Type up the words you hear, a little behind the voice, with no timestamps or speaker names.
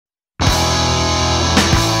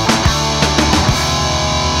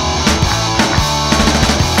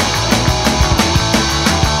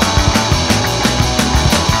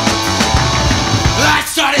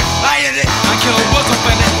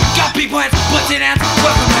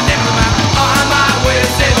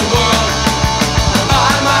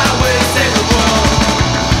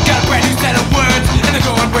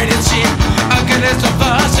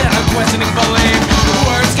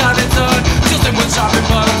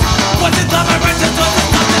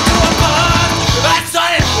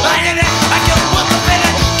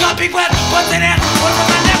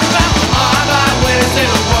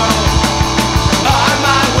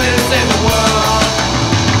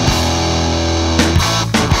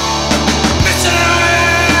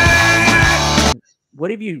what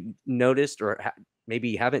have you noticed, or maybe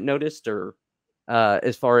you haven't noticed, or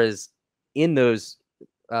as far as in those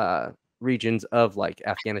regions of like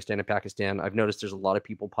Afghanistan and Pakistan? I've noticed there's a lot of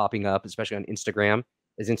people popping up, especially on Instagram,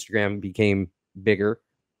 as Instagram became bigger,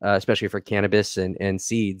 especially for cannabis and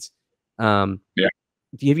seeds. Yeah.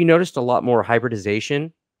 Have you noticed a lot more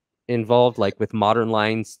hybridization involved, like with modern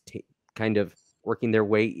lines kind of working their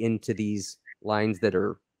way into these lines that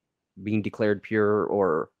are being declared pure,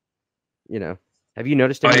 or, you know, have you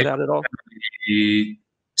noticed any of that at all? I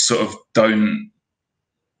sort of don't.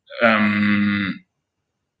 I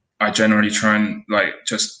generally try and like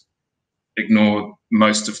just ignore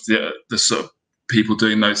most of the sort of people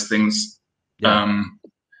doing those things. Yeah.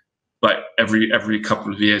 Like every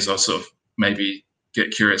couple of years, I'll sort of maybe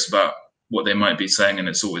get curious about what they might be saying, and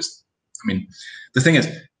it's always, I mean, the thing is,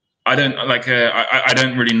 I don't like I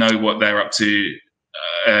don't really know what they're up to.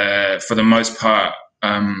 For the most part,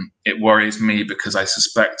 it worries me because I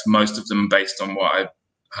suspect most of them, based on what I've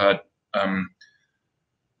heard,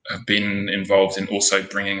 have been involved in also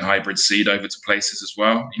bringing hybrid seed over to places as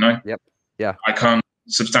well. You know. Yep. Yeah. I can't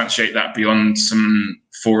substantiate that beyond some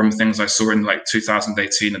forum things I saw in like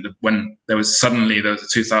 2018, when there was a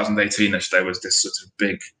 2018ish, there was this sort of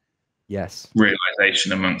big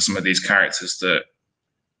realization among some of these characters that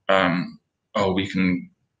we can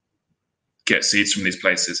get seeds from these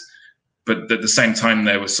places, but at the same time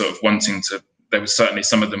there was certainly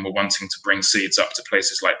some of them were wanting to bring seeds up to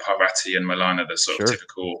places like Parvati and Malana, the sort of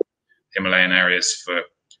typical Himalayan areas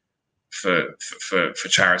for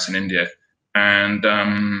charas in India. And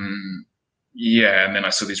and then I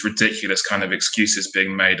saw these ridiculous kind of excuses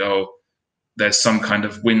being made. Oh, there's some kind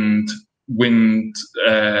of wind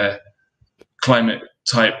climate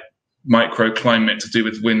type microclimate to do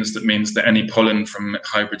with winds that means that any pollen from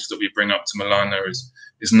hybrids that we bring up to Malana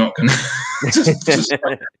is not going to just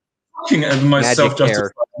looking at the most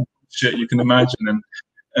self-justified shit you can imagine.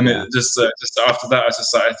 And it just after that, I was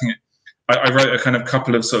just like, I think I wrote a kind of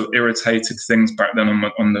couple of sort of irritated things back then on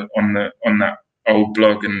that old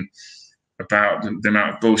blog, and about the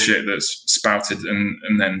amount of bullshit that's spouted,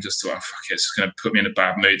 and then just thought, oh, fuck it, it's just going to put me in a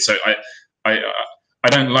bad mood. So I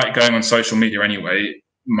don't like going on social media anyway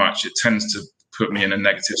much. It tends to put me in a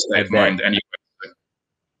negative state of mind anyway.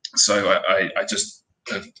 So I just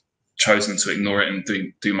have chosen to ignore it and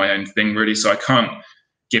do my own thing, really. So I can't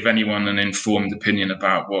give anyone an informed opinion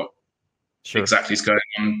about what exactly is going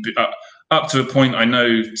on. Up to a point, I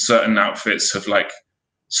know certain outfits have like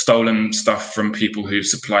stolen stuff from people who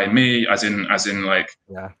supply me, as in like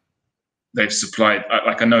they've supplied.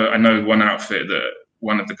 Like I know one outfit that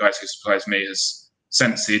one of the guys who supplies me has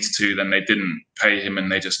sent seeds to, then they didn't pay him and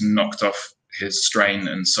they just knocked off his strain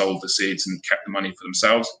and sold the seeds and kept the money for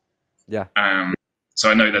themselves. Yeah. So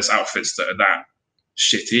I know there's outfits that are that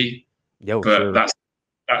shitty, but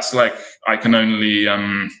that's like I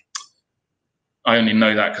only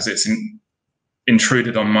know that because it's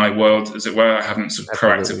intruded on my world, as it were. I haven't sort of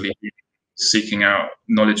proactively seeking out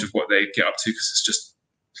knowledge of what they get up to, because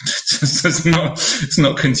it's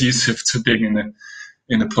not conducive to being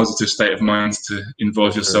in a positive state of mind to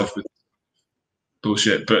involve yourself with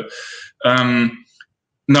bullshit. But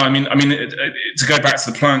no, I mean, to go back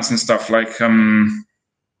to the plants and stuff, like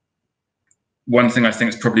one thing I think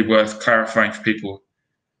is probably worth clarifying for people.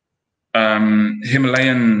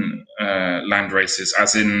 Himalayan land races,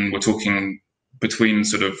 as in we're talking between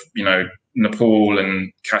sort of, Nepal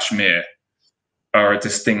and Kashmir, are a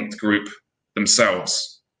distinct group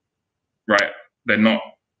themselves, right? They're not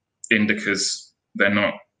indicas, they're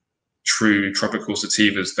not true tropical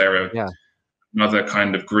sativas. They're another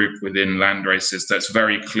kind of group within land races that's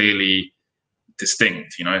very clearly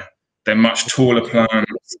distinct. They're much taller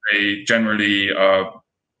plants. They generally are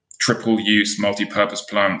triple use, multi-purpose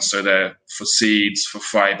plants. So they're for seeds, for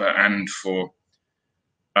fiber, and for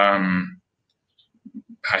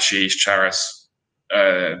hashish, charas.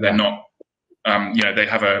 They're not, they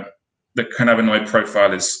have the cannabinoid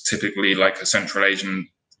profile is typically like a Central Asian,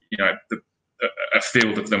 a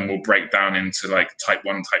field of them will break down into like type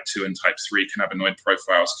 1, type 2, and type 3 cannabinoid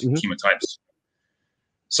profiles, chemotypes.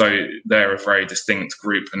 So they're a very distinct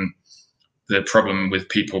group. And the problem with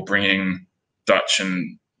people bringing Dutch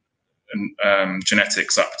and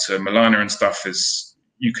genetics up to Malana and stuff is,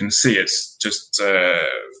 you can see it's just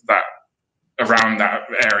that around that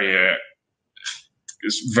area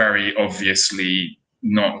is very obviously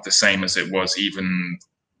not the same as it was even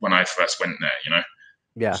when I first went there,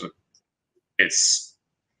 Yeah. So it's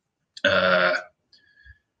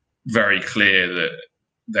very clear that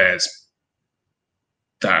there's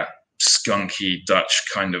that skunky Dutch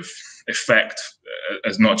kind of effect,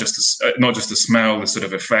 as not just the smell, the sort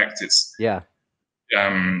of effect.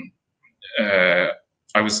 I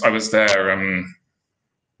was there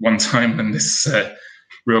one time, and this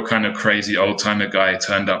real kind of crazy old timer guy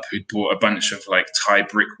turned up who'd brought a bunch of like Thai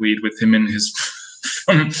brickweed with him in his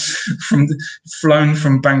flown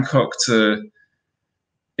from Bangkok to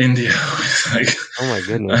India with like, oh my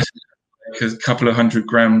goodness, like a couple of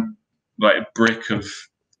 100-gram like brick of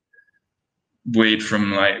weed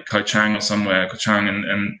from like Koh Chang or somewhere, Koh Chang,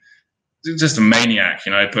 and just a maniac,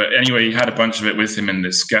 you know. But anyway, he had a bunch of it with him in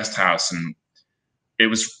this guest house, and it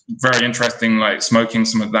was very interesting, like smoking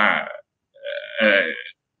some of that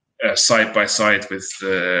side by side with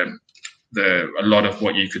a lot of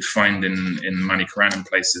what you could find in Manicaran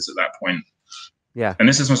places at that point. Yeah. And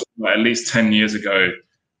this is like at least 10 years ago,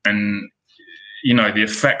 and you know, the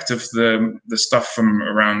effect of the stuff from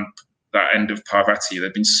around that end of Parvati,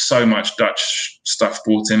 there'd been so much Dutch stuff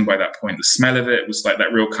brought in by that point. The smell of it was like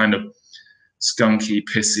that real kind of skunky,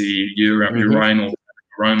 pissy, urinal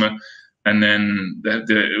aroma. And then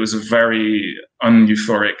it was a very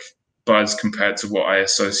uneuphoric buzz compared to what I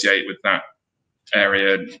associate with that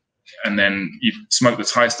area. And then you smoke the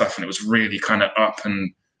Thai stuff, and it was really kind of up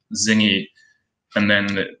and zingy. And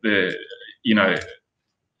then you know,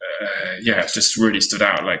 yeah, it just really stood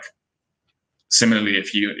out. Like similarly,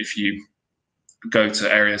 if you go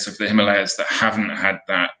to areas of the Himalayas that haven't had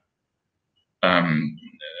that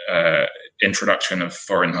introduction of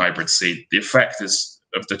foreign hybrid seed, the effect of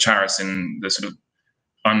the charas in the sort of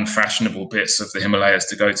unfashionable bits of the Himalayas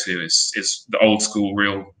to go to is the old school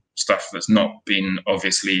real stuff that's not been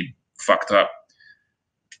obviously fucked up.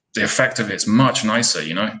 The effect of it's much nicer,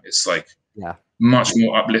 you know. It's like much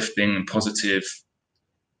more uplifting and positive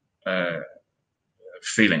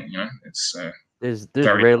feeling, you know. It's there's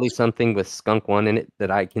rarely something with skunk one in it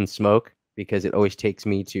that I can smoke, because it always takes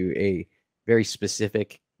me to a very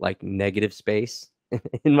specific like negative space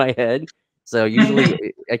in my head. So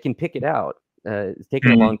usually I can pick it out. It's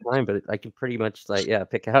taken a long time, but I can pretty much like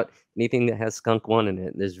pick out anything that has skunk one in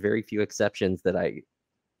it. There's very few exceptions that I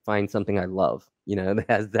find something I love, you know, that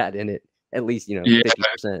has that in it, at least, you know,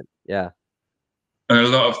 50%. Yeah. And a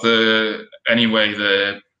lot of the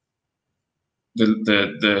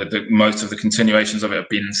most of the continuations of it have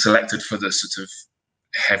been selected for the sort of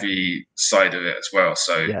heavy side of it as well.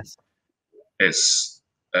 So yes, it's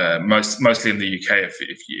mostly in the UK.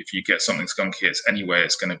 If you get something skunky, it's anyway,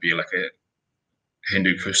 it's going to be like a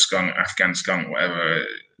Hindu Kush skunk, Afghan skunk, whatever.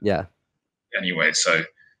 Yeah. Anyway, so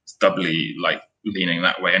it's doubly like leaning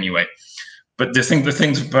that way anyway. But the thing to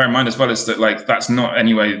bear in mind as well is that like that's not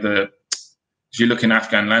anyway if you look in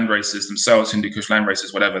Afghan land races themselves, Hindu Kush land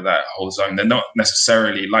races, whatever, that whole zone, they're not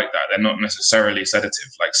necessarily like that. They're not necessarily sedative.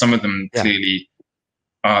 Like some of them clearly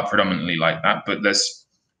are predominantly like that, but there's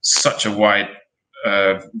such a wide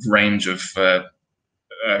range of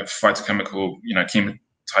phytochemical, you know,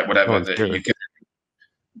 chemotype, whatever, that you get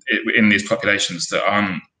in these populations that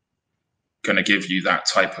aren't going to give you that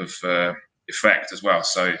type of effect as well.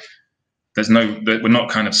 So we're not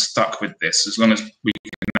kind of stuck with this, as long as we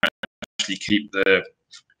can actually keep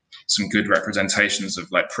some good representations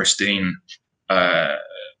of like pristine land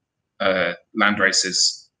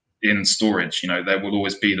races in storage. You know, there will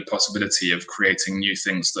always be the possibility of creating new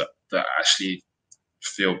things that actually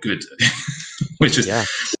feel good, which is,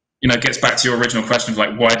 you know, gets back to your original question of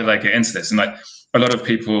like, why did I get into this? And like a lot of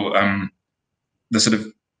people, the sort of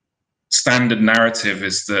standard narrative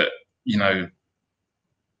is that, you know,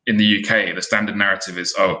 in the UK, the standard narrative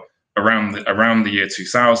is, around the year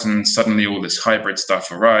 2000, suddenly all this hybrid stuff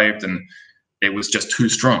arrived and it was just too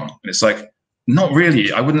strong. And it's like, not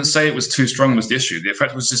really. I wouldn't say it was too strong was the issue. The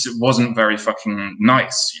effect was just it wasn't very fucking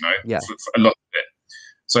nice, you know, for a lot of it.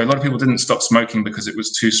 So a lot of people didn't stop smoking because it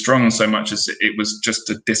was too strong so much as it was just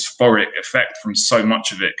a dysphoric effect from so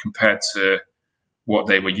much of it compared to what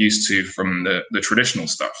they were used to from the traditional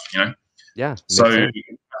stuff, you know? Yeah. So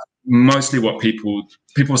mostly what people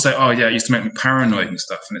say, oh yeah, it used to make me paranoid and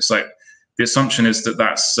stuff. And it's like, the assumption is that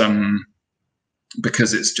that's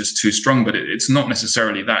because it's just too strong, but it's not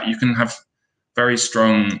necessarily that. You can have very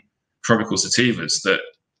strong tropical sativas that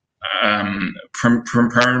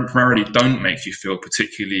primarily don't make you feel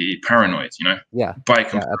particularly paranoid, you know? Yeah. By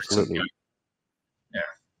comparison, absolutely. You know?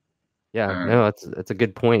 Yeah. No, that's a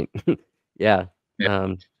good point. Yeah.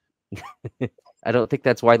 I don't think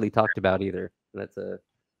that's widely talked about either. It's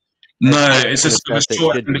just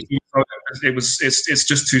it's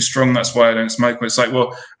just too strong. That's why I don't smoke. But it's like,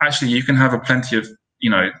 well, actually, you can have a plenty of, you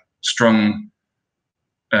know, strong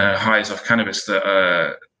highs of cannabis that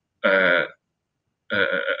are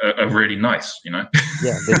really nice, you know.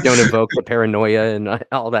 Yeah, they don't evoke the paranoia and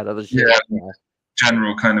all that other shit.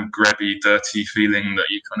 general kind of grubby, dirty feeling that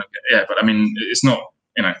you kind of get. Yeah, but I mean, it's not.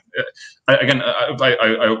 You know,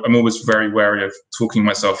 I'm always very wary of talking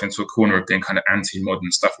myself into a corner of being kind of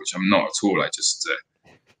anti-modern stuff, which I'm not at all. I just,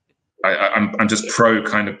 I'm just pro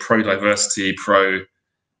diversity, pro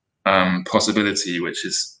possibility, which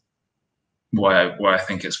is why I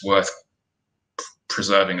think it's worth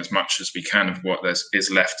preserving as much as we can of what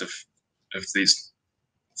is left of these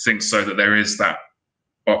things, so that there is that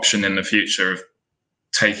option in the future of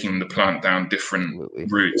taking the plant down different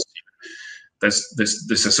routes. There's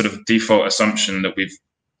a sort of default assumption that we've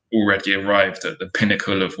already arrived at the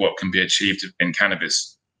pinnacle of what can be achieved in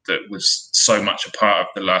cannabis that was so much a part of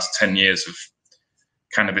the last 10 years of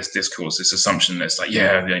cannabis discourse. This assumption that's like,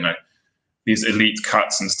 yeah, you know, these elite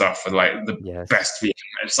cuts and stuff are like the best vegan.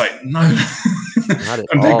 It's like, no, not at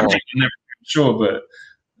all. Sure, but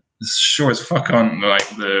sure as fuck aren't like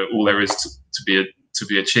all there is to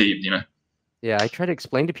be achieved, you know. Yeah, I try to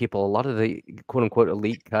explain to people a lot of the quote unquote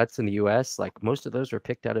elite cuts in the US, like most of those are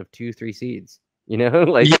picked out of 2-3 seeds, you know,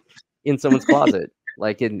 like in someone's closet.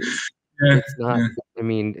 Like it's not, I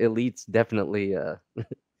mean, elite's definitely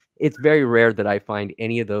it's very rare that I find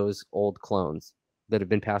any of those old clones that have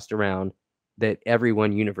been passed around that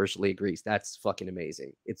everyone universally agrees that's fucking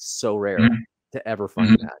amazing. It's so rare to ever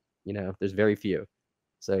find that, you know, there's very few.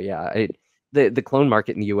 So yeah, the clone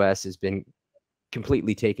market in the US has been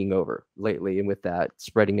completely taking over lately, and with that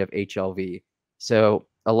spreading of HLV. So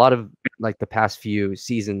a lot of like the past few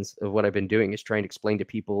seasons of what I've been doing is trying to explain to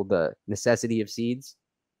people the necessity of seeds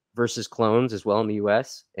versus clones as well in the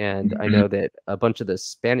US. And I know that a bunch of the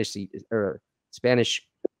Spanish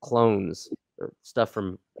clones or stuff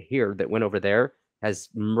from here that went over there has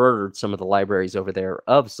murdered some of the libraries over there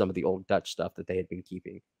of some of the old Dutch stuff that they had been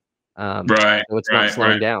keeping. So it's not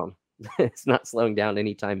slowing down. It's not slowing down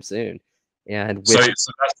anytime soon. And so that's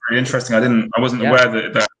very interesting. I wasn't aware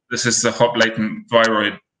that this is the hop latent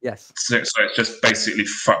viroid. Yes. So it's just basically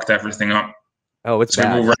fucked everything up. Oh, it's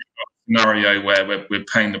bad. We've already got a scenario where we're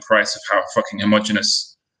paying the price of how fucking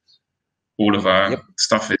homogenous all of our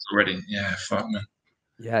stuff is already. Yeah, fuck man.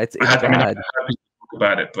 Yeah, it's bad. I mean, I heard people talk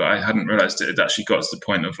about it, but I hadn't realized it actually got to the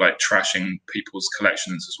point of like trashing people's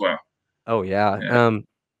collections as well. Oh yeah.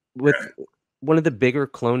 With one of the bigger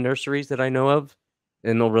clone nurseries that I know of,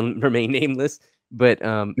 and they'll remain nameless, but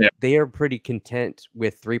they are pretty content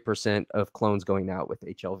with 3% of clones going out with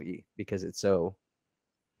HLV because it's so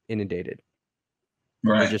inundated.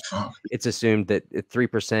 Right. It's assumed that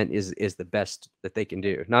 3% is the best that they can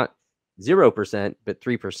do. Not 0%, but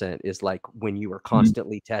 3% is like when you are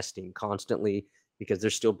constantly testing, constantly, because they're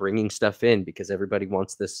still bringing stuff in because everybody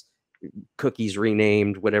wants this cookies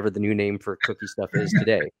renamed, whatever the new name for cookie stuff is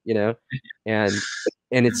today, you know, and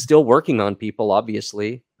it's still working on people.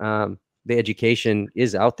 Obviously, the education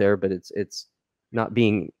is out there, but it's not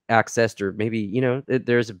being accessed, or maybe, you know,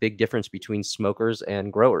 there's a big difference between smokers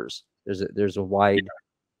and growers. There's a wide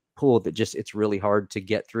pool that it's really hard to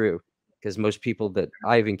get through, because most people that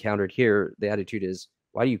I've encountered here, the attitude is,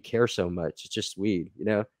 why do you care so much? It's just weed, you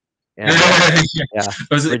know. And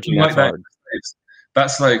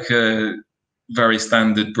that's like a very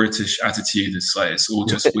standard British attitude. It's like it's all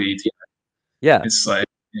just weed. Yeah, it's like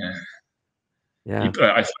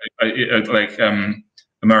like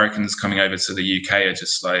Americans coming over to the UK are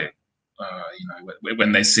just like, you know,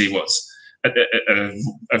 when they see what's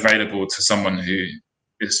available to someone who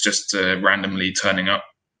is just randomly turning up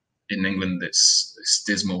in England, it's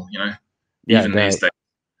dismal, you know. Even these days,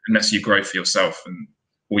 unless you grow for yourself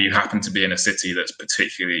or you happen to be in a city that's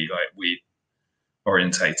particularly like weed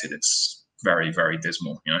orientated, it's very, very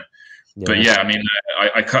dismal, you know. But yeah, I mean,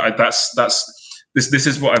 this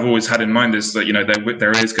is what I've always had in mind, is that, you know,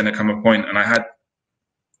 there is going to come a point, and I had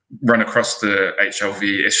run across the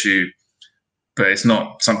HLV issue, but it's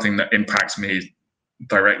not something that impacts me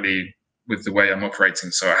directly with the way I'm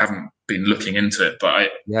operating, so I haven't been looking into it.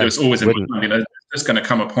 But there's always in my mind, you know, there's going to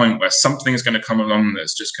come a point where something's going to come along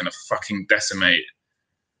that's just going to fucking decimate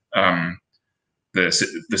the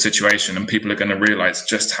situation, and people are going to realize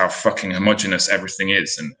just how fucking homogenous everything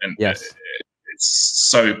is, and it's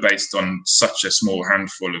so based on such a small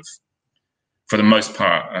handful of, for the most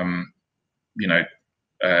part, you know,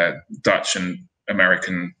 Dutch and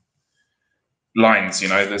American lines. You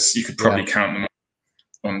know, you could probably count them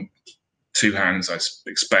on two hands, I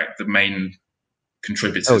expect, the main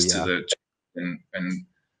contributors to the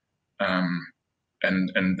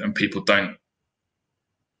and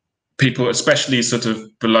people, especially sort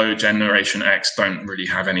of below Generation X, don't really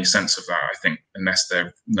have any sense of that, I think, unless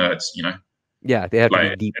they're nerds, you know. Yeah, they have to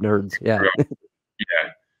be deep nerds. Yeah.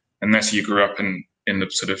 Unless you grew up in the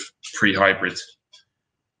sort of pre-hybrid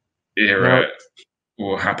era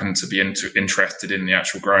or happen to be interested in the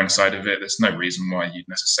actual growing side of it, there's no reason why you'd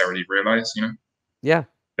necessarily realize, you know. Yeah,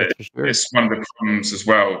 that's for sure. It's one of the problems as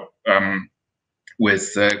well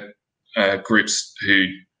with groups who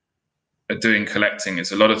are doing collecting.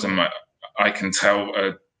 Is a lot of them I can tell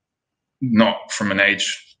are not from an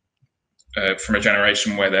age, from a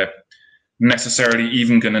generation where they're necessarily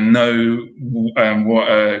even going to know what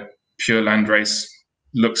a pure landrace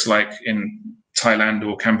looks like in Thailand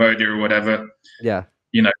or Cambodia or whatever. Yeah.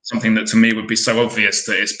 You know, something that to me would be so obvious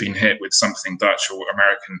that it's been hit with something Dutch or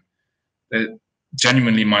American. They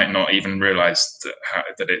genuinely might not even realize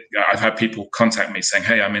that it. I've had people contact me saying,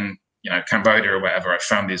 "Hey, I'm in, you know, Cambodia or whatever. I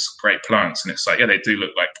found these great plants," and it's like, yeah, they do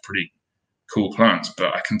look like pretty cool plants,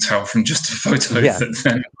 but I can tell from just a photo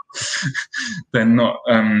that they're not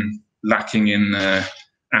lacking in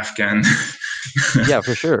Afghan. Yeah,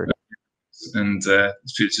 for sure. And people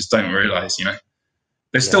just don't realize, you know,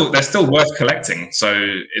 they're still worth collecting.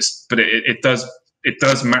 So it does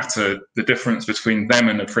matter. The difference between them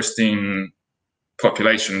and a pristine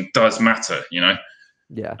population does matter, you know.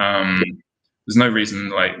 Yeah. There's no reason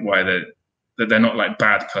like why they're not like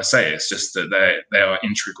bad per se. It's just that they are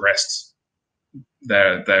introgressed.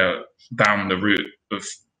 They're down the route of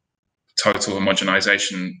total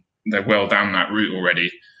homogenization. They're well down that route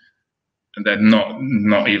already, and they're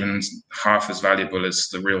not even half as valuable as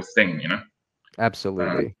the real thing, you know.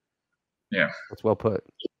 Absolutely. Yeah, that's well put.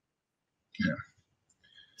 Yeah.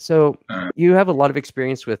 So you have a lot of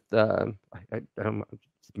experience with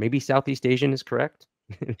maybe Southeast Asian is correct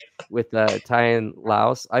with Thai and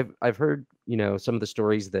Laos. I've heard, you know, some of the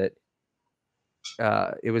stories that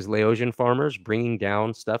it was Laotian farmers bringing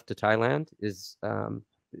down stuff to Thailand. Is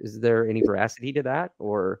there any veracity to that,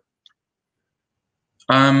 or?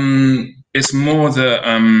 It's more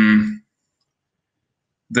I mean,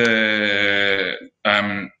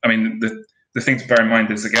 the thing to bear in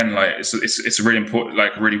mind is, again, like it's really important,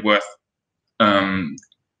 like really worth bearing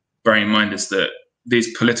in mind is that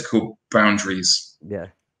these political boundaries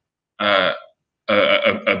are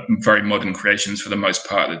very modern creations for the most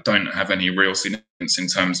part that don't have any real significance in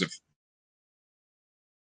terms of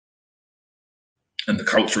and the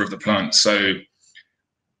culture of the plant. So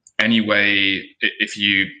anyway, if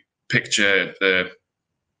you picture the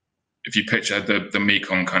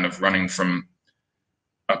Mekong kind of running from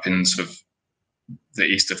up in sort of the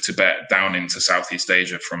east of Tibet down into Southeast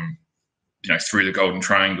Asia, from, you know, through the Golden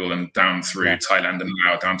Triangle and down through Thailand and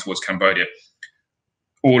Laos down towards Cambodia,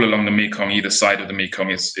 all along the Mekong, either side of the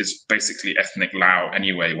Mekong is basically ethnic Lao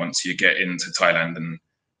anyway once you get into Thailand and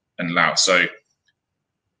Laos. So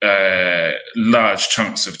large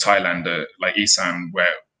chunks of Thailand are like Isan,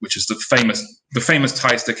 which is the famous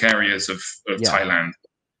Thai stick areas of Thailand,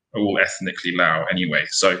 are all ethnically Lao anyway.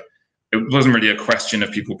 So it wasn't really a question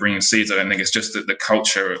of people bringing seeds. I don't think it's just that the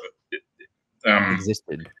culture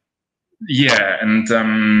existed. Yeah, and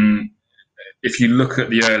if you look at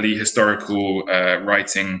the early historical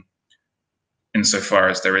writing, insofar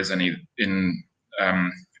as there is any in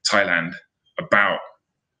Thailand about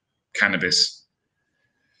cannabis,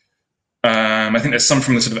 I think there's some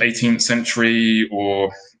from the sort of 18th century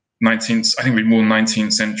or 19th, I think more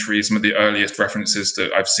 19th century. Some of the earliest references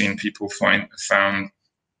that I've seen people found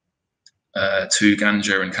to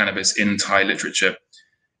ganja and cannabis in Thai literature.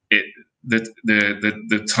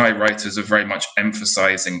 The Thai writers are very much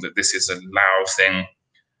emphasizing that this is a Lao thing.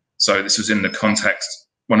 So this was in the context,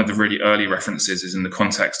 one of the really early references is in the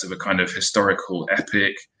context of a kind of historical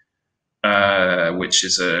epic, which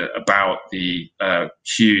is about the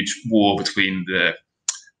huge war between the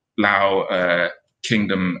Lao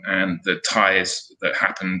kingdom and the Thais that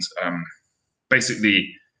happened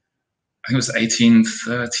basically, I think it was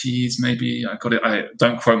 1830s, maybe. I got it.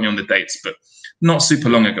 Don't quote me on the dates, but not super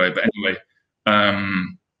long ago. But anyway,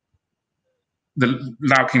 the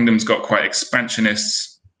Lao kingdom's got quite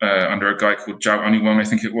expansionists under a guy called Zhao Aniwang, I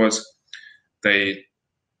think it was. They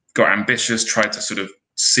got ambitious, tried to sort of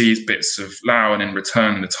seize bits of Lao, and in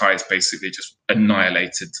return, the Thais basically just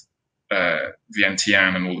annihilated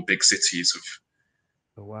Vientiane and all the big cities of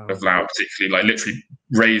Lao, particularly, like literally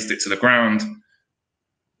razed it to the ground,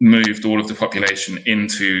 moved all of the population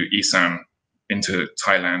into Isan, into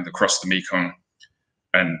Thailand, across the Mekong.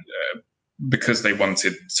 And because they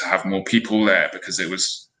wanted to have more people there, because it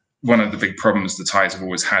was one of the big problems the Thais have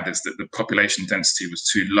always had, is that the population density was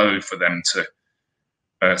too low for them to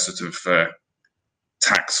sort of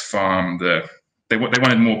tax farm. They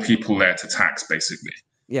wanted more people there to tax, basically.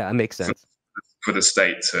 Yeah, it makes sense. For the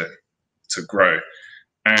state to grow.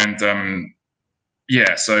 And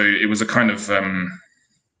so it was a kind of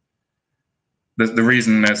the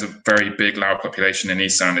reason there's a very big Lao population in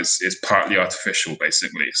Isan is partly artificial,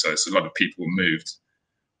 basically. So it's a lot of people moved,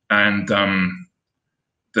 and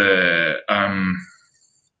the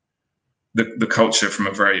culture from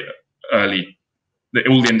a very early,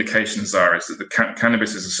 all the indications are is that the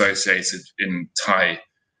cannabis is associated in Thai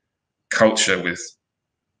culture with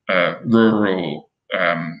rural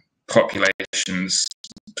populations,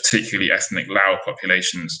 particularly ethnic Lao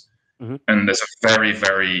populations, and there's a very,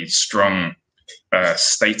 very strong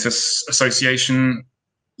status association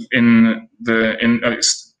in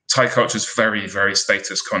Thai culture is very, very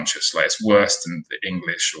status conscious. Like it's worse than the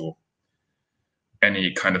English or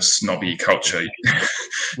any kind of snobby culture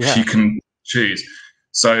you can choose.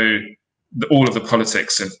 So all of the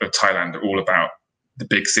politics of Thailand are all about the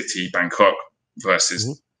big city, Bangkok,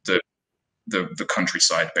 versus the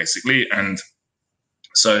countryside, basically. And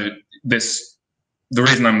so the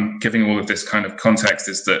reason I'm giving all of this kind of context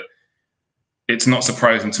is that it's not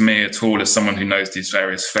surprising to me at all, as someone who knows these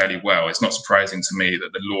areas fairly well, it's not surprising to me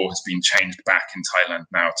that the law has been changed back in Thailand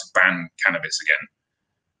now to ban cannabis again.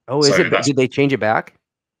 Oh, is it? Did they change it back?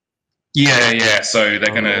 Yeah. So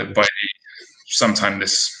they're going to, by sometime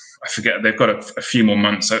this, I forget, they've got a few more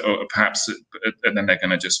months, or perhaps, and then they're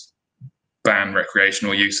going to just ban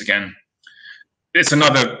recreational use again. It's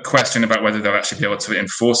another question about whether they'll actually be able to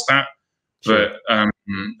enforce that, but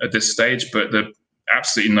at this stage. But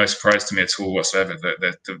absolutely no surprise to me at all whatsoever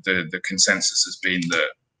that the consensus has been that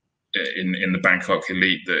in the Bangkok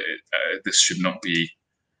elite that this should not be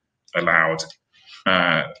allowed,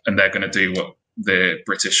 and they're going to do what the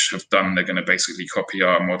British have done. They're going to basically copy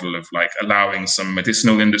our model of like allowing some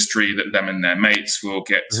medicinal industry that them and their mates will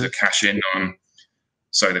get to cash in on.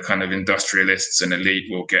 So the kind of industrialists and elite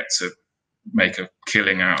will get to make a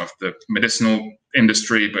killing out of the medicinal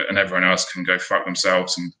industry, and everyone else can go fuck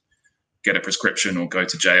themselves and get a prescription or go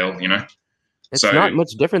to jail, you know? It's not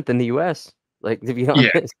much different than the US. Like, to be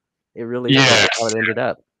honest, it really is how it ended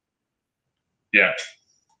up. Yeah.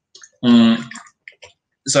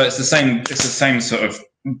 So it's the same sort of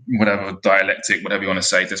whatever dialectic, whatever you want to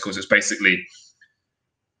say, discourse. It's basically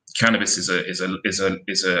cannabis is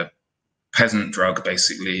a peasant drug,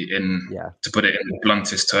 basically, to put it in the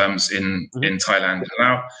bluntest terms, in Thailand and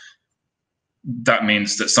Laos. That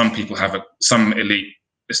means that some people some elite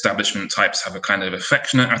establishment types have a kind of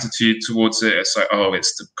affectionate attitude towards it. It's like, oh,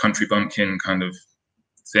 it's the country bumpkin kind of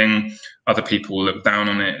thing. Other people look down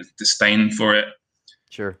on it, disdain for it.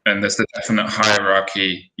 Sure. And there's the definite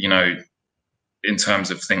hierarchy, you know, in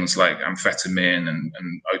terms of things like amphetamine and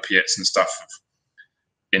opiates and stuff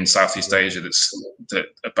in Southeast Asia. That's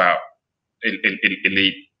about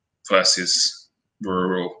elite versus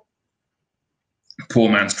rural, poor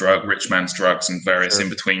man's drug, rich man's drugs, and various in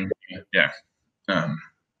between.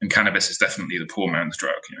 And cannabis is definitely the poor man's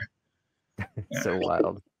drug, you know. So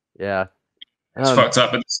wild. Yeah. It's fucked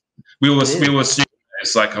up, but we all assume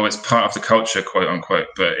it's like, oh, it's part of the culture, quote unquote,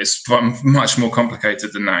 but it's much more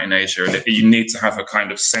complicated than that in Asia. And you need to have a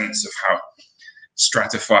kind of sense of how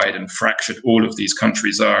stratified and fractured all of these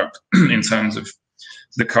countries are in terms of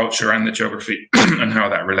the culture and the geography and how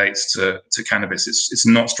that relates to cannabis. It's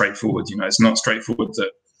not straightforward, you know. It's not straightforward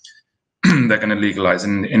that they're going to legalize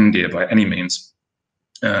in India by any means.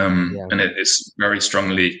 And it's very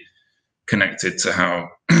strongly connected to how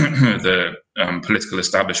the political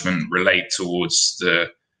establishment relate towards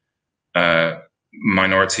the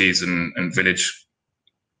minorities and village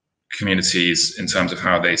communities in terms of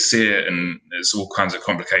how they see it. And there's all kinds of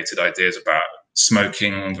complicated ideas about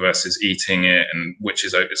smoking versus eating it, and which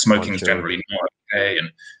is smoking is generally not okay,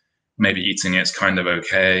 and maybe eating it's kind of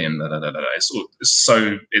okay, and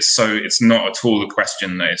it's not at all the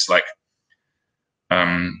question that it's like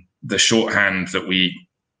the shorthand that we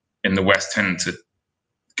in the West tend to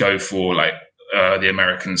go for, like the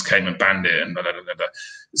Americans came and banned it, and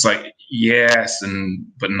it's like, yes,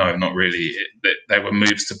 but no, not really. There were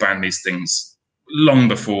moves to ban these things long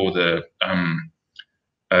before the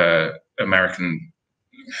American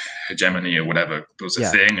hegemony or whatever was a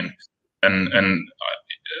thing, and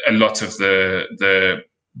a lot of the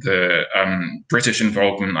British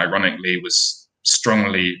involvement, ironically, was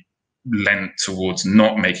strongly lent towards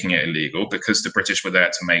not making it illegal, because the British were there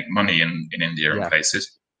to make money in India and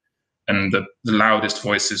places. And the loudest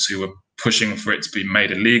voices who were pushing for it to be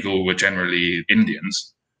made illegal were generally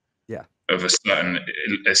Indians of a certain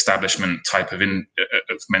establishment type of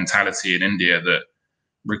mentality in India that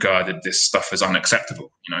regarded this stuff as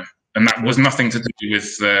unacceptable, you know. And that was nothing to do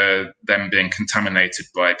with them being contaminated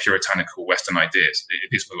by puritanical Western ideas.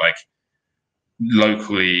 These were like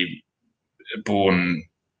locally born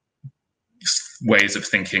ways of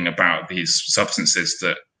thinking about these substances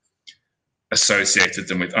that associated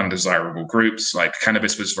them with undesirable groups. Like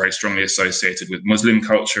cannabis was very strongly associated with Muslim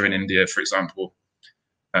culture in India, for example.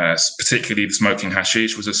 Particularly the smoking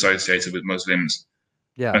hashish was associated with Muslims.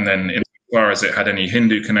 Yeah. And then as far as it had any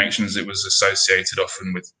Hindu connections, it was associated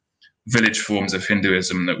often with village forms of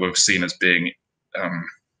Hinduism that were seen as being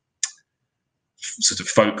sort of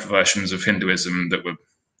folk versions of Hinduism that were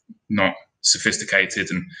not sophisticated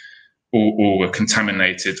and or were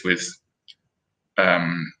contaminated with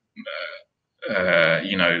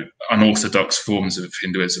unorthodox forms of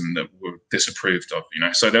Hinduism that were disapproved of.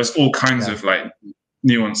 So there's all kinds of like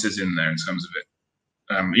nuances in there in terms of it.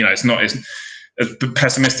 It's not as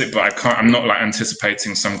pessimistic, but I'm not like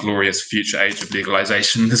anticipating some glorious future age of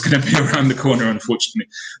legalization that's going to be around the corner. Unfortunately,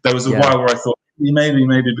 there was a while where I thought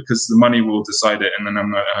maybe because the money will decide it, and then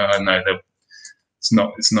I'm like,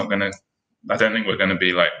 no, it's not going to. I don't think we're going to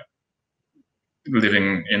be like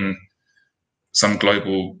living in some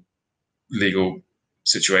global legal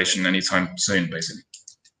situation anytime soon, basically.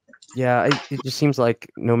 Yeah, it just seems like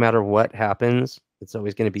no matter what happens, it's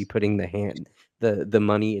always going to be putting the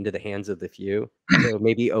money into the hands of the few. So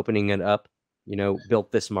maybe opening it up,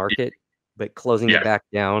 built this market, but closing it back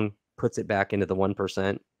down puts it back into the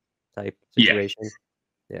 1% type situation.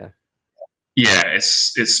 Yeah. Yeah,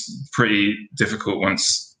 it's pretty difficult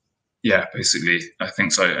once. Yeah, basically, I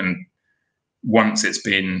think so. And once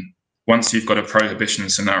you've got a prohibition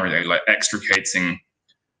scenario, like extricating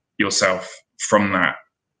yourself from that,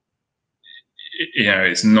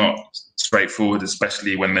 it's not straightforward,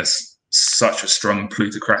 especially when there's such a strong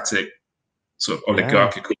plutocratic sort of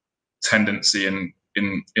oligarchical tendency in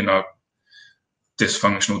our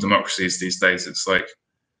dysfunctional democracies these days. It's like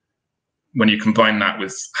when you combine that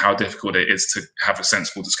with how difficult it is to have a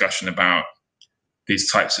sensible discussion about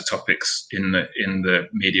these types of topics in the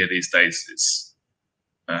media these days,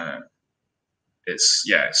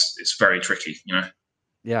 it's very tricky,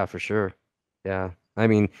 Yeah, for sure. Yeah. I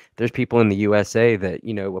mean, there's people in the USA that,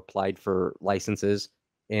 applied for licenses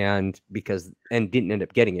and didn't end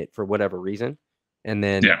up getting it for whatever reason. And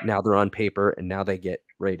then now they're on paper and now they get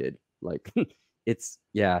raided. Like it's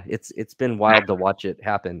been wild to watch it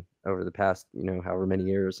happen over the past, however many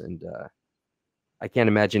years. And I can't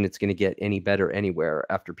imagine it's going to get any better anywhere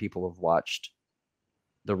after people have watched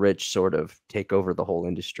the rich sort of take over the whole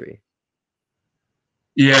industry.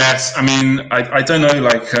 Yes, I mean, I don't know,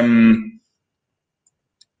 like,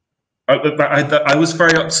 I was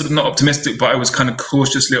very sort of not optimistic, but I was kind of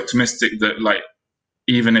cautiously optimistic that, like,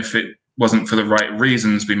 even if it wasn't for the right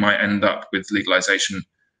reasons, we might end up with legalization.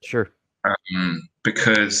 Sure.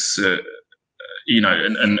 Because, and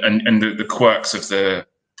the quirks of the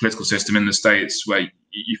political system in the States, where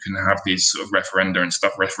you can have these sort of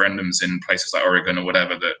referendums in places like Oregon or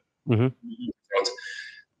whatever that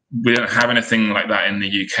we don't have anything like that in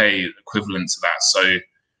the UK equivalent to that. So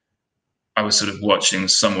I was sort of watching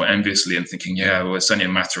somewhat enviously and thinking, well, it's only a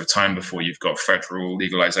matter of time before you've got federal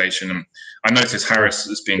legalization. And I noticed Harris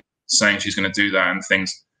has been saying she's going to do that and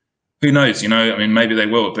things. Who knows? I mean, maybe they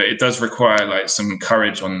will, but it does require like some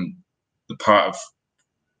courage on the part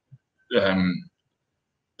of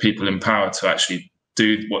people in power to actually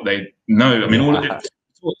do what they know. I mean,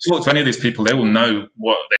 talk to any of these people, they will know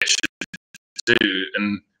what they should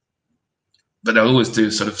do, but they'll always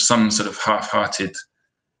do some sort of half-hearted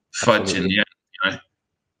fudge in the end.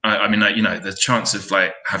 I mean, the chance of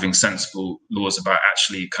like having sensible laws about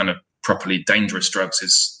actually kind of properly dangerous drugs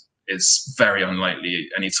is very unlikely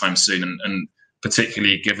anytime soon, and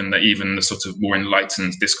particularly given that even the sort of more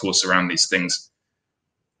enlightened discourse around these things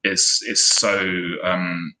is so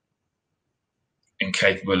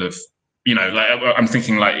incapable of, like I'm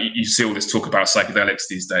thinking like you see all this talk about psychedelics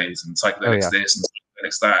these days and psychedelics this and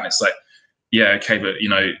psychedelics that, and it's like, okay, but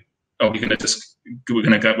we're going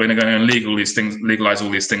to legalize all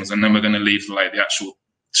these things, and then we're going to leave like the actual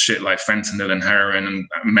shit like fentanyl and heroin and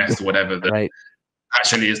meth or whatever that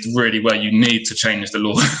actually is really where you need to change the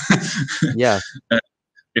law.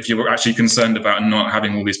 If you were actually concerned about not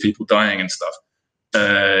having all these people dying and stuff.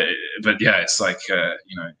 But it's like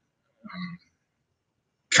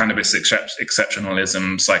cannabis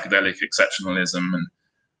exceptionalism, psychedelic exceptionalism, and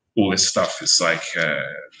all this stuff is like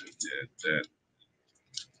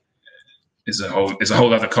is a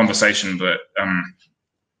whole other conversation. But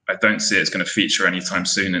I don't see it's going to feature anytime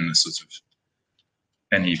soon in the sort of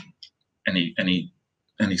any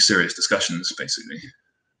serious discussions, basically.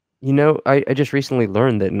 I just recently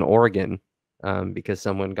learned that in Oregon, because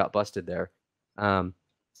someone got busted there,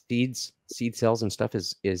 seed sales and stuff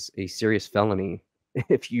is a serious felony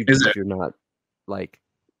if you're not like,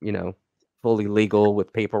 fully legal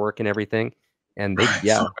with paperwork and everything. And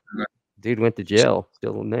dude went to jail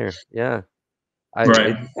still in there. Yeah.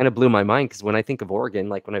 It kind of blew my mind, because when I think of Oregon,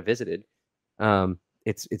 like when I visited,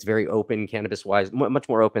 it's very open cannabis wise, much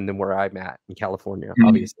more open than where I'm at in California.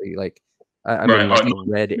 Obviously, like I'm in like the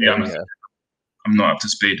red area. I'm not up to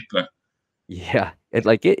speed, but yeah,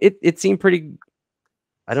 it seemed pretty,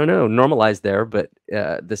 I don't know, normalized there. But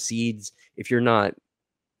the seeds, if you're not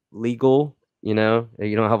legal, you don't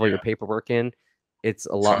have all your paperwork in, it's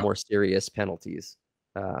a lot more serious penalties.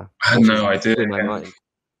 I had no idea. Blew my mind.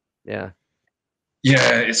 Yeah.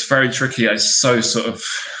 Yeah, it's very tricky. It's so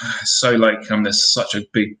like there's such a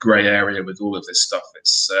big grey area with all of this stuff.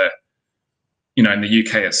 It's in the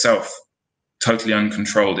UK itself, totally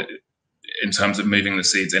uncontrolled in terms of moving the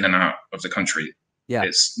seeds in and out of the country. Yeah,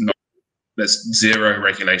 it's not. There's zero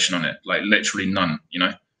regulation on it, like literally none.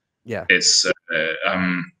 Yeah, it's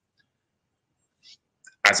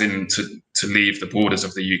as in to leave the borders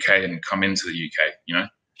of the UK and come into the UK.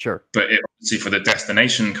 Sure. But obviously for the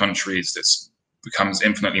destination countries, this becomes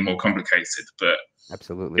infinitely more complicated. But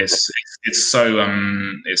absolutely, it's so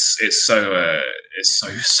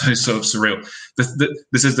sort of surreal.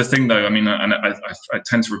 This is the thing, though. I mean, and I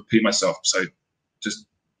tend to repeat myself, so just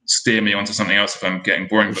steer me onto something else if I'm getting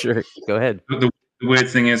boring. Sure, go ahead. The weird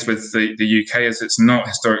thing is with the UK is it's not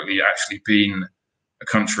historically actually been a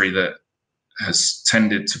country that has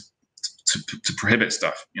tended to prohibit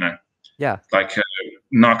stuff. Yeah. Like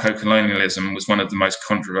narco-colonialism was one of the most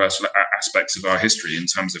controversial aspects of our history in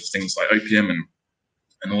terms of things like opium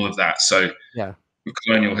and all of that. So yeah, the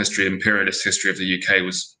colonial history, imperialist history of the UK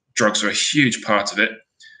drugs were a huge part of it.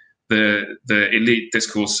 The elite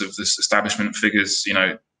discourse of this establishment figures,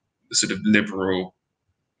 the sort of liberal,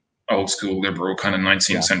 old school liberal kind of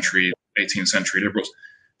 19th century, 18th century liberals,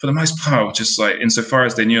 for the most part, just like insofar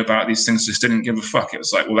as they knew about these things, just didn't give a fuck. It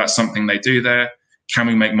was like, well, that's something they do there. Can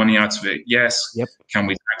we make money out of it? Yes. Yep. Can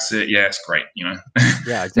we tax it? Yes. Great. Yeah,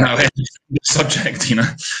 exactly. No, subject.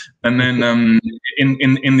 And then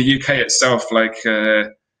in the UK itself, like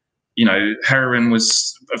heroin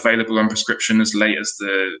was available on prescription as late as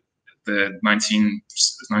the late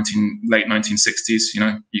 1960s.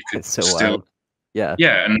 You could it's so still wild. Yeah.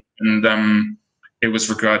 And it was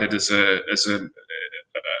regarded as a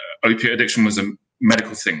opiate addiction was a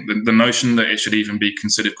medical thing. The notion that it should even be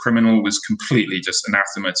considered criminal was completely just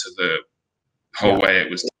anathema to the whole way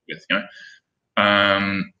it was dealt with.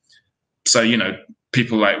 So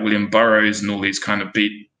people like William Burroughs and all these kind of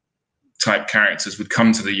beat type characters would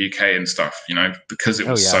come to the UK and stuff, because it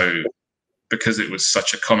was because it was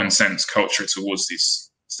such a common sense culture towards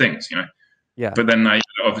these things, Yeah. But then I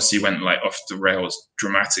obviously went like off the rails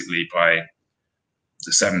dramatically by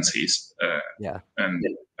the 70s. And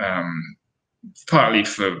partly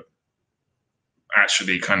for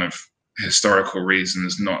actually kind of historical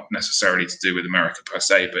reasons, not necessarily to do with America per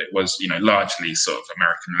se, but it was, largely sort of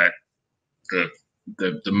American-led,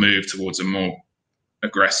 the move towards a more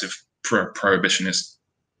aggressive prohibitionist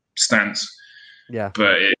stance. Yeah.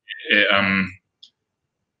 But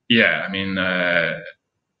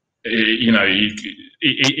even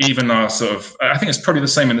our sort of, I think it's probably the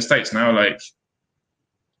same in the States now, like,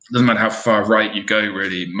 it doesn't matter how far right you go,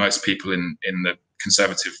 really. Most people in the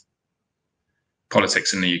conservative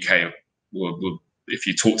politics in the UK will, if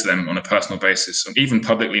you talk to them on a personal basis, and even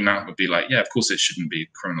publicly now, would be like, yeah, of course it shouldn't be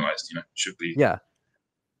criminalized. It should be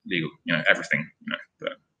legal. Everything.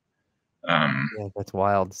 But yeah, that's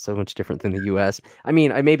wild. So much different than the U.S. I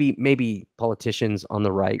mean, maybe politicians on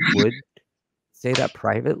the right would say that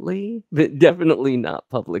privately, but definitely not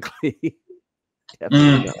publicly.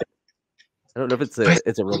 Definitely not. I don't know if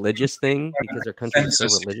it's a religious thing because our country is so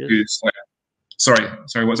religious. Sorry,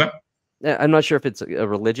 what was that? I'm not sure if it's a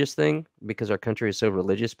religious thing because our country is so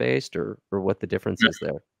religious based, or what the difference is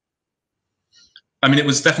there. I mean, it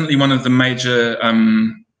was definitely one of the major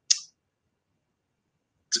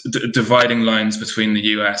dividing lines between the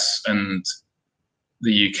US and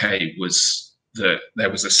the UK was that there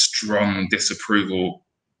was a strong disapproval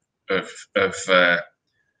of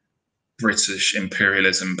British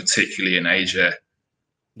imperialism, particularly in Asia.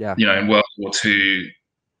 Yeah. In World War II,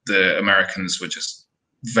 the Americans were just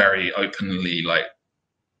very openly like,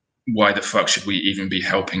 why the fuck should we even be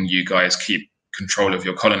helping you guys keep control of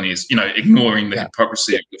your colonies? Ignoring the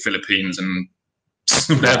hypocrisy of the Philippines and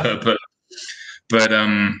whatever. But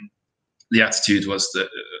the attitude was that,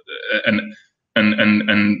 and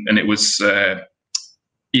it was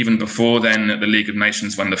even before then at the League of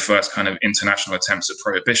Nations, when the first kind of international attempts at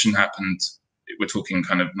prohibition happened, we're talking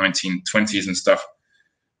kind of 1920s and stuff.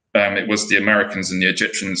 It was the Americans and the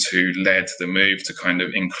Egyptians who led the move to kind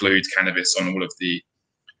of include cannabis on all of the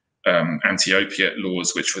anti-opiate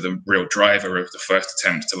laws, which were the real driver of the first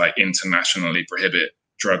attempt to like internationally prohibit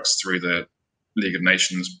drugs through the League of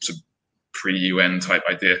Nations, sort of pre-UN type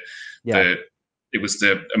idea. Yeah. It was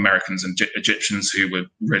the Americans and Egyptians who were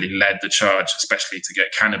really led the charge, especially to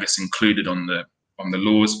get cannabis included on the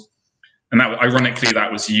laws. And that, ironically,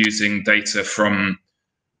 that was using data from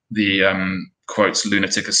the quotes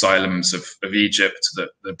lunatic asylums of Egypt that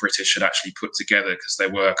the British had actually put together, because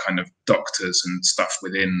there were kind of doctors and stuff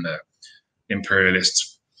within the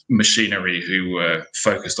imperialist machinery who were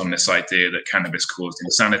focused on this idea that cannabis caused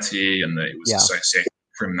insanity and that it was associated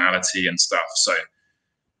with criminality and stuff. So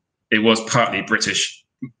it was partly British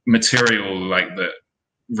material, like the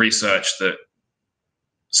research that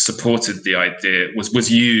supported the idea, was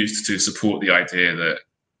used to support the idea that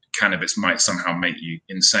cannabis might somehow make you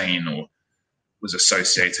insane or was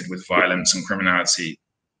associated with violence and criminality.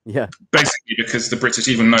 Yeah. Basically, because the British,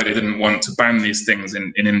 even though they didn't want to ban these things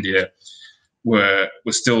in India, were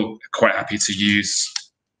still quite happy to use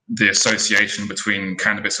the association between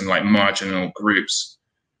cannabis and like marginal groups,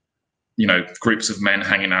 you know, groups of men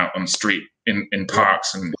hanging out on the street in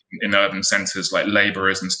parks and in urban centers, like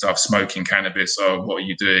laborers and stuff, smoking cannabis. Oh, what are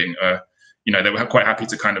you doing? You know, they were quite happy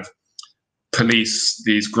to kind of police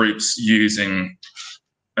these groups using,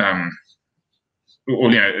 or,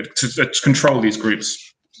 you know, to control these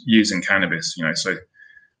groups using cannabis, you know. So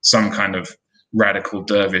some kind of radical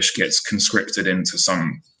dervish gets conscripted into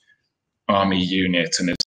some army unit and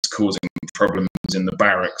is causing problems in the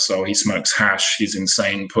barracks. So he smokes hash, he's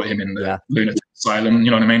insane, put him in the lunatic asylum,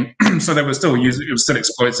 you know what I mean? So they were still using, it was still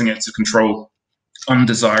exploiting it to control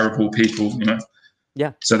undesirable people, you know?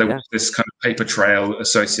 Yeah. So there was this kind of paper trail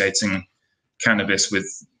associating cannabis with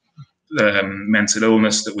mental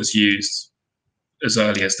illness that was used as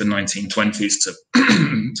early as the 1920s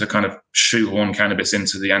to kind of shoehorn cannabis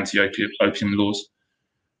into the anti-opium laws.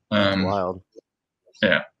 That's wild.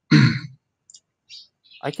 Yeah.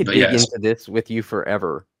 I could dig into this with you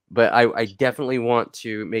forever, but I definitely want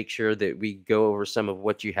to make sure that we go over some of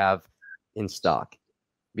what you have in stock,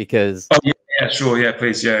 because sure,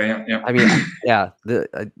 please, yeah. I mean,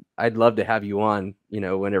 I'd love to have you on, you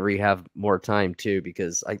know, whenever you have more time too,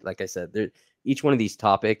 because like I said, each one of these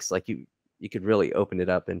topics, like you could really open it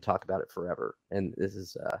up and talk about it forever, and this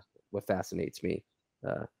is what fascinates me.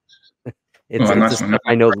 It's the stuff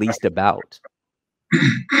I know least about.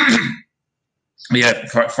 Yeah,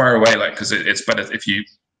 fire away, like, because it's better if you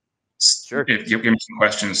if you give me some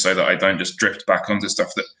questions so that I don't just drift back onto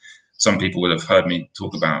stuff that some people would have heard me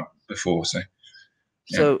talk about before. So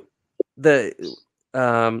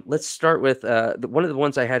let's start with one of the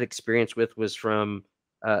ones I had experience with was from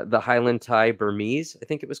the Highland Thai Burmese, I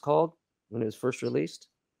think it was called, when it was first released.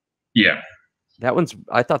 Yeah,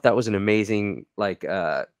 I thought that was an amazing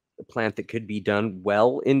plant that could be done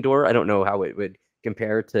well indoor. I don't know how it would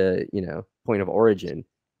compare to, you know, point of origin,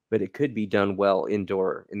 but it could be done well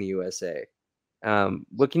indoor in the USA.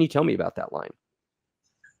 What can you tell me about that line?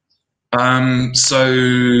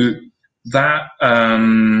 So that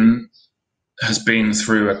has been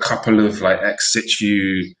through a couple of like ex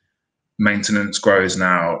situ maintenance grows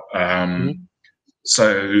now.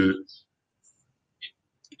 So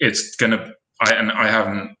it's gonna. I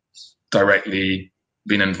haven't directly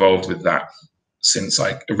been involved with that since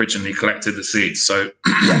I originally collected the seeds. So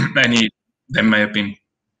there may have been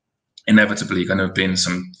inevitably going to have been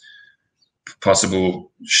some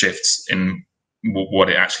possible shifts in what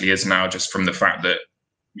it actually is now, just from the fact that,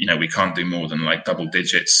 you know, we can't do more than like double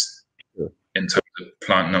digits in terms of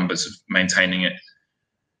plant numbers of maintaining it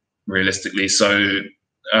realistically. So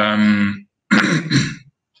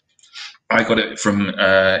I got it from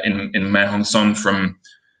in Mae Hong Son from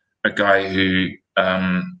a guy who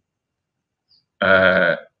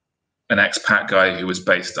an expat guy who was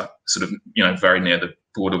based up sort of, you know, very near the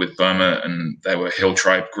border with Burma, and there were hill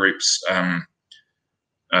tribe groups who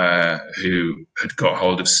had got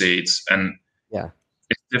hold of seeds. And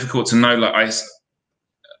it's difficult to know, like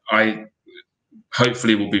I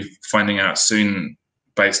hopefully will be finding out soon,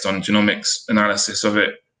 based on genomics analysis of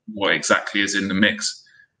it, what exactly is in the mix.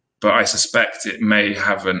 But I suspect it may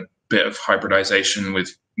have a bit of hybridization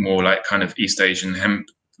with more like kind of East Asian hemp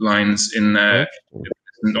lines in there,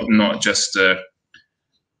 not just a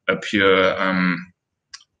pure.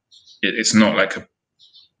 It's not like a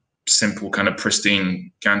simple kind of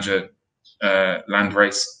pristine ganja land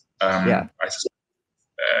race. But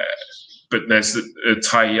there's a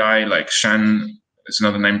Thai Yai, like Shan is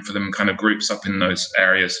another name for them, kind of groups up in those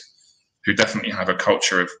areas who definitely have a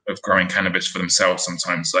culture of growing cannabis for themselves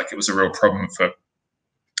sometimes. Like, it was a real problem for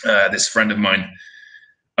this friend of mine,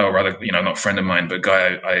 or rather, you know, not friend of mine, but a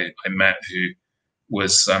guy I met who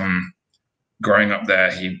was growing up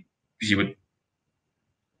there. He would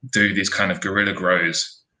do these kind of guerrilla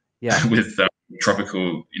grows with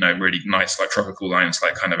tropical, you know, really nice like tropical lines,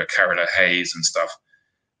 like kind of a Kerala haze and stuff.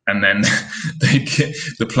 And then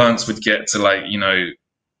the plants would get to like, you know,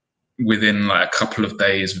 within like a couple of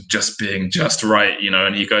days of just being just right, you know,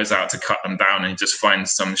 and he goes out to cut them down and he just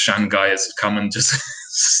finds some Shanghai has come and just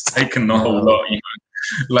taken the whole lot, you know,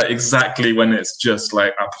 like exactly when it's just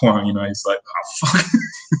like a point, you know, he's like, oh fuck.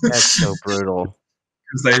 That's so brutal.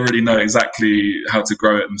 Because they really know exactly how to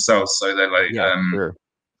grow it themselves, so they're like, sure.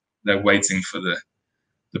 They're waiting for the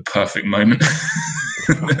perfect moment.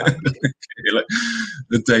 Like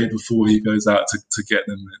the day before he goes out to get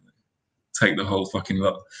them, take the whole fucking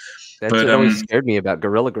lot. That's what always scared me about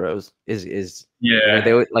guerrilla grows is yeah, you know,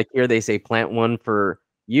 they would, like here they say plant one for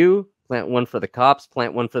you, plant one for the cops,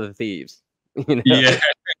 plant one for the thieves. You know? Yeah,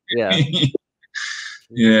 yeah,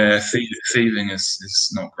 yeah. Thieving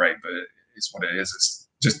is not great, but it's what it is. It's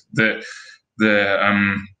just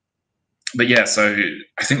but yeah, so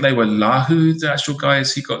I think they were Lahu, the actual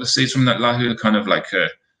guys he got the seeds from. That Lahu, kind of like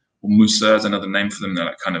Musa is another name for them. They're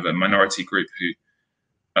like kind of a minority group who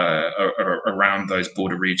are around those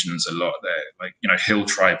border regions a lot. They're like, you know, hill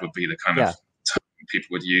tribe would be the kind of term people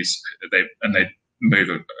would use. They move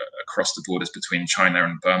across the borders between China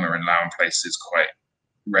and Burma and Laos and places quite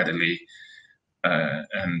readily.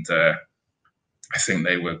 And I think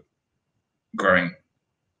they were growing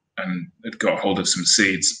and had got hold of some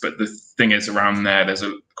seeds. But the thing is, around there's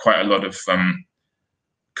quite a lot of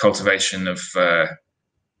cultivation of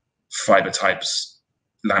fiber types,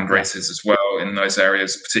 land races as well in those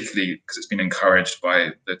areas, particularly because it's been encouraged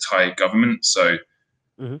by the Thai government. So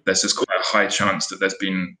there's just quite a high chance that there's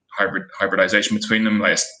been hybridization between them.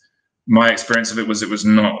 Like my experience of it was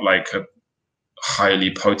not like a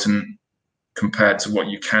highly potent compared to what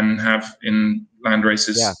you can have in land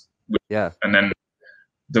races. And then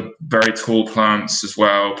the very tall plants as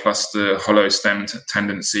well, plus the hollow stem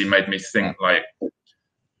tendency made me think like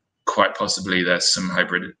quite possibly there's some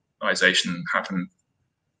hybridization happen.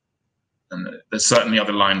 And there's certainly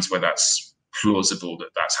other lines where that's plausible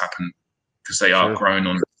that that's happened because they are grown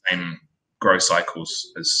on the same grow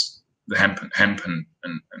cycles as the hemp and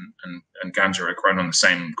ganja are grown on the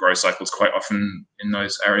same grow cycles quite often in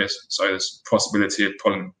those areas. So there's possibility of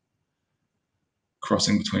pollen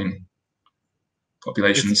crossing between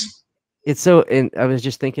populations. It's so, and I was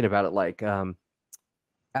just thinking about it, like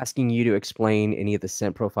asking you to explain any of the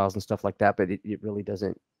scent profiles and stuff like that, but it really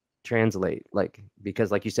doesn't translate, like,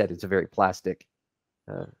 because like you said, it's a very plastic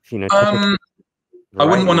phenotype. I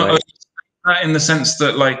wouldn't want to that in the sense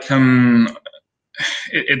that like the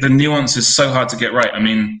nuance is so hard to get right. I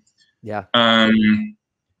mean,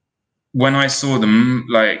 when I saw them,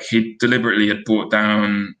 like he deliberately had brought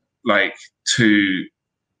down like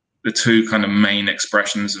the two kind of main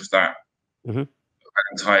expressions of that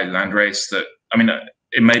Highland land race. That, I mean,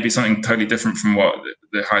 it may be something totally different from what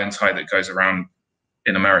the Highland Thai that goes around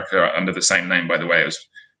in America under the same name, by the way. It was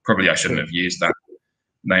probably, I shouldn't have used that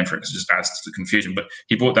name for it because it just adds to the confusion. But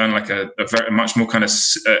he brought down like a very much more kind of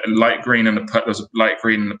light green, and there was a light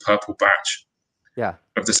green and the purple batch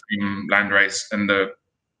of the same land race. And the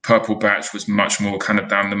purple batch was much more kind of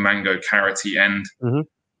down the mango carroty end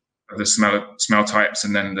of the smell types.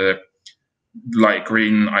 And then the light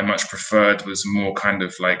green I much preferred was more kind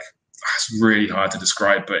of like, it's really hard to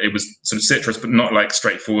describe, but it was sort of citrus, but not like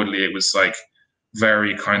straightforwardly. It was like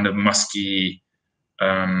very kind of musky.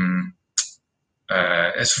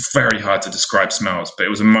 It's very hard to describe smells, but it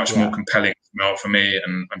was a much more compelling smell for me,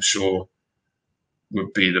 and I'm sure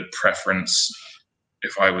would be the preference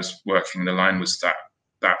if I was working the line, was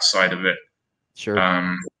that side of it.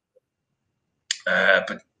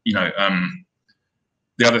 But you know,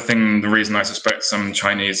 the other thing, the reason I suspect some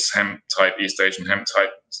Chinese hemp type, East Asian hemp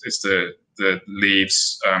type, is the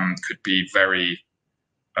leaves could be very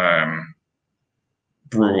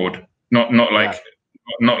broad, not like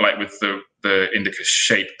with the indica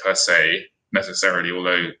shape per se necessarily,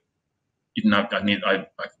 although I need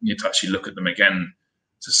to actually look at them again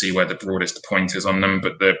to see where the broadest point is on them.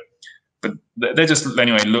 But they just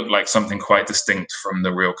anyway look like something quite distinct from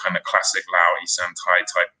the real kind of classic Lao Isan Thai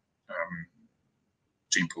type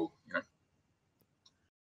gene pool.